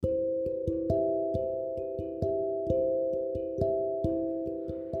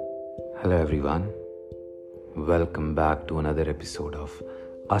Hello everyone, welcome back to another episode of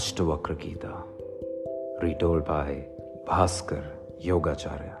Ashtavakra Gita, retold by Bhaskar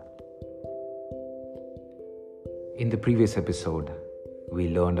Yogacharya. In the previous episode, we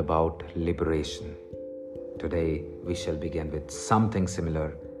learned about liberation. Today, we shall begin with something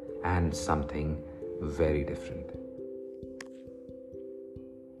similar and something very different.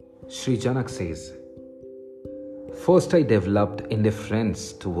 Sri Janak says, "First I developed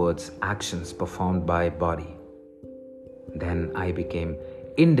indifference towards actions performed by body. Then I became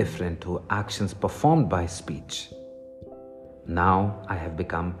indifferent to actions performed by speech. Now I have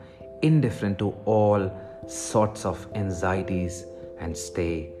become indifferent to all sorts of anxieties and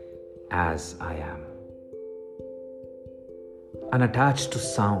stay as I am. Unattached to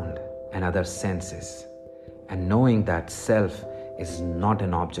sound and other senses, and knowing that self is not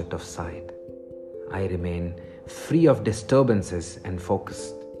an object of sight, I remain free of disturbances and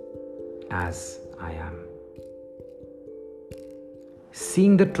focused as I am.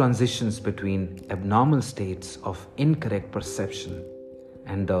 Seeing the transitions between abnormal states of incorrect perception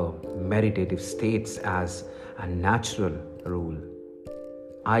and the meditative states as a natural rule,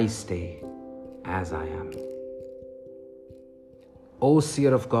 I stay as I am. O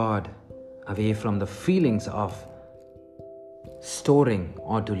seer of God, away from the feelings of storing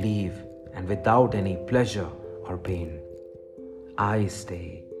or to leave, and without any pleasure or pain, I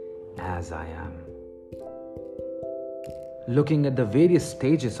stay as I am. Looking at the various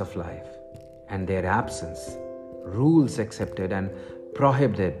stages of life and their absence, rules accepted and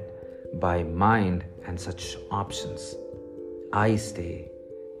prohibited by mind and such options, I stay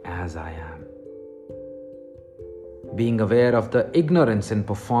as I am. Being aware of the ignorance in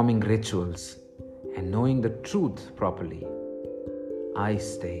performing rituals and knowing the truth properly, I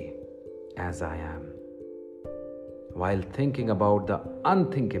stay as I am. While thinking about the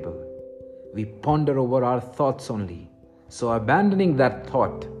unthinkable, we ponder over our thoughts only. So abandoning that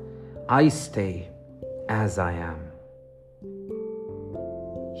thought, I stay as I am.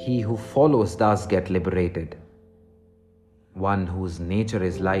 He who follows does get liberated. One whose nature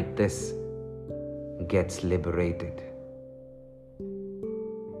is like this gets liberated.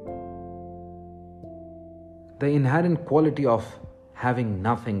 The inherent quality of having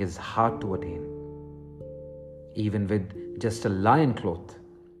nothing is hard to attain, even with just a lion cloth.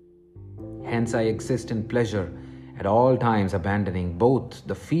 Hence I exist in pleasure at all times, abandoning both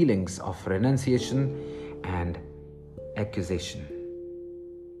the feelings of renunciation and accusation.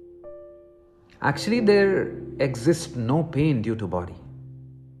 Actually, there exists no pain due to body,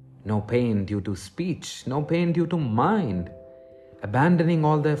 no pain due to speech, no pain due to mind. Abandoning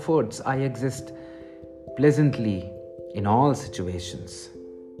all the efforts, I exist pleasantly in all situations.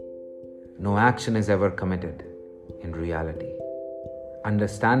 No action is ever committed in reality.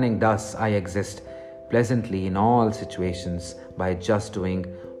 Understanding thus, I exist pleasantly in all situations by just doing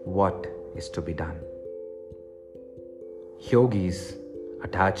what is to be done. Yogis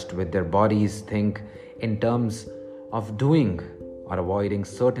attached with their bodies think in terms of doing or avoiding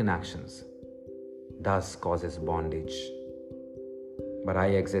certain actions, thus causes bondage. But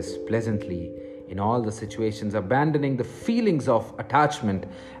I exist pleasantly in all the situations, abandoning the feelings of attachment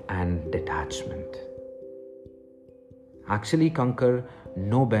and detachment. Actually conquer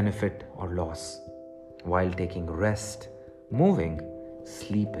no benefit or loss while taking rest, moving,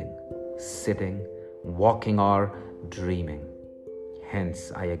 sleeping, sitting, walking or dreaming.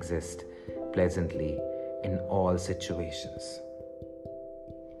 Hence I exist pleasantly in all situations.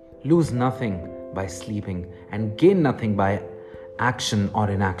 Lose nothing by sleeping and gain nothing by action or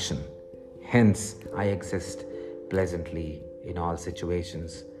inaction. Hence I exist pleasantly in all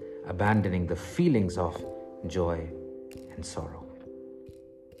situations, abandoning the feelings of joy and sorrow.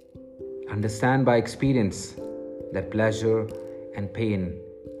 Understand by experience that pleasure and pain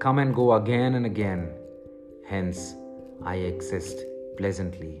come and go again and again. Hence I exist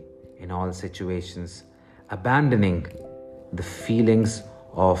pleasantly in all situations, abandoning the feelings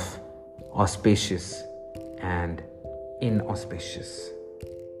of auspicious and inauspicious.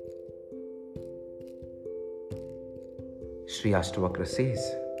 Sri Ashtavakra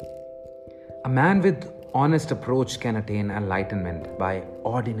says, "A man with honest approach can attain enlightenment by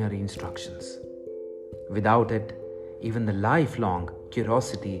ordinary instructions. Without it, even the lifelong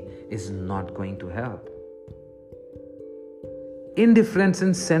curiosity is not going to help. Indifference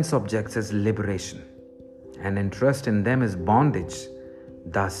in sense objects is liberation, and interest in them is bondage.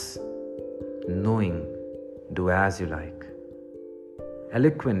 Thus, knowing, do as you like.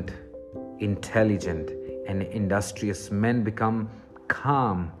 Eloquent, intelligent, and industrious men become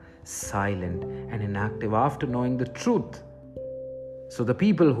calm, silent, and inactive after knowing the truth. So the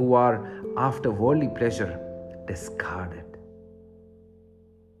people who are after worldly pleasure, discard it.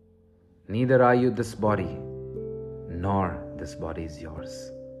 Neither are you this body, nor this body is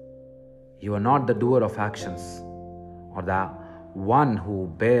yours. You are not the doer of actions, or the one who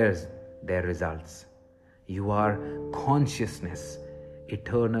bears their results. You are consciousness,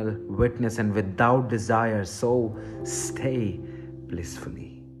 eternal witness, and without desire, so stay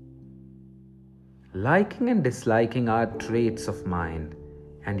blissfully. Liking and disliking are traits of mind,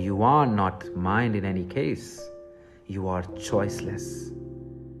 and you are not mind in any case. You are choiceless.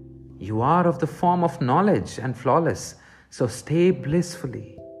 You are of the form of knowledge and flawless, so stay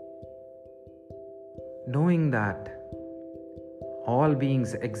blissfully. Knowing that all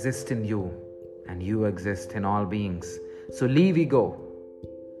beings exist in you and you exist in all beings, so leave ego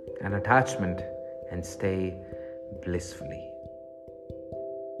and attachment and stay blissfully.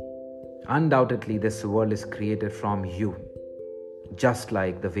 Undoubtedly, this world is created from you, just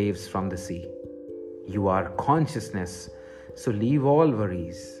like the waves from the sea. You are consciousness, so leave all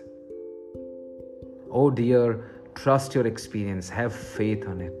worries. Oh dear, trust your experience, have faith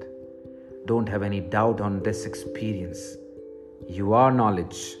on it. Don't have any doubt on this experience. You are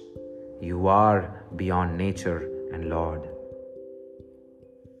knowledge. You are beyond nature and Lord.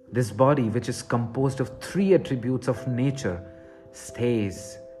 This body, which is composed of 3 attributes of nature,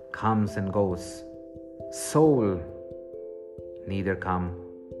 stays, comes and goes. Soul, neither come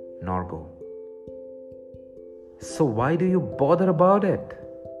nor go. So why do you bother about it?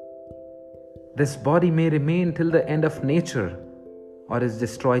 This body may remain till the end of nature or is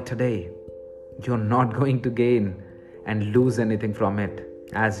destroyed today. You're not going to gain and lose anything from it,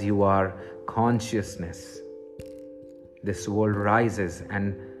 as you are consciousness. This world rises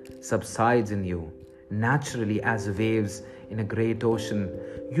and subsides in you naturally as waves in a great ocean.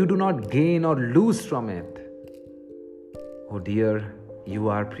 You do not gain or lose from it. Oh dear, you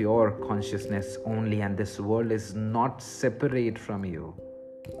are pure consciousness only, and this world is not separate from you.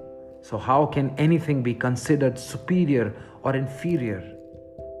 So how can anything be considered superior or inferior?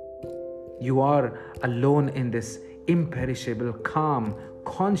 You are alone in this imperishable, calm,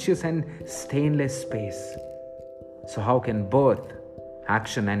 conscious and stainless space. So how can birth,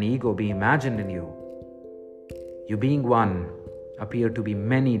 action and ego be imagined in you? You being one appear to be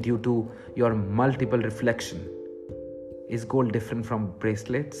many due to your multiple reflection. Is gold different from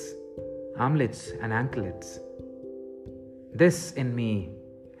bracelets, armlets and anklets? This in me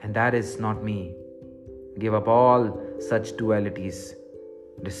and that is not me. Give up all such dualities.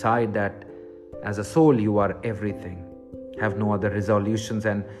 Decide that as a soul you are everything. Have no other resolutions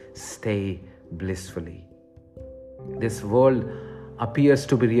and stay blissfully. This world appears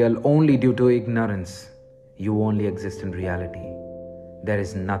to be real only due to ignorance. You only exist in reality. There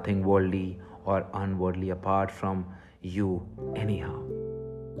is nothing worldly or unworldly apart from you anyhow.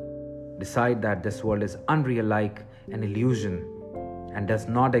 Decide that this world is unreal, like an illusion, and does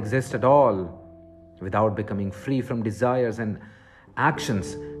not exist at all. Without becoming free from desires and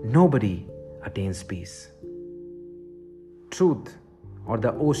actions, nobody attains peace. Truth, or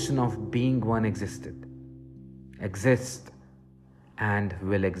the ocean of being one, exists and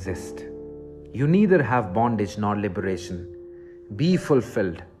will exist. You neither have bondage nor liberation. Be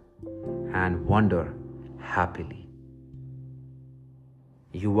fulfilled and wander happily.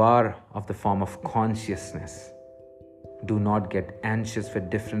 You are of the form of consciousness. Do not get anxious with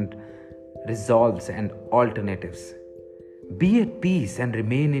different resolves and alternatives. Be at peace and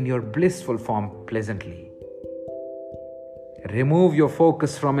remain in your blissful form pleasantly. Remove your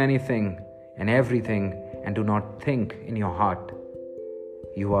focus from anything and everything and do not think in your heart.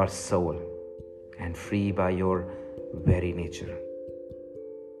 You are soul and free by your very nature.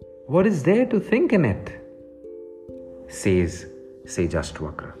 What is there to think in it? Says Sage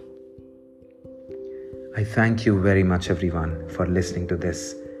Ashtavakra. I thank you very much, everyone, for listening to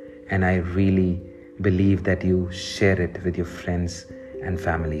this, and I really believe that you share it with your friends and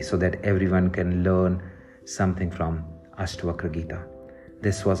family so that everyone can learn something from Ashtavakra Gita.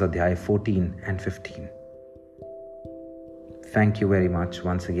 This was Adhyay 14 and 15. Thank you very much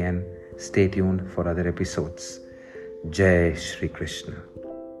once again. Stay tuned for other episodes. Jai Shri Krishna.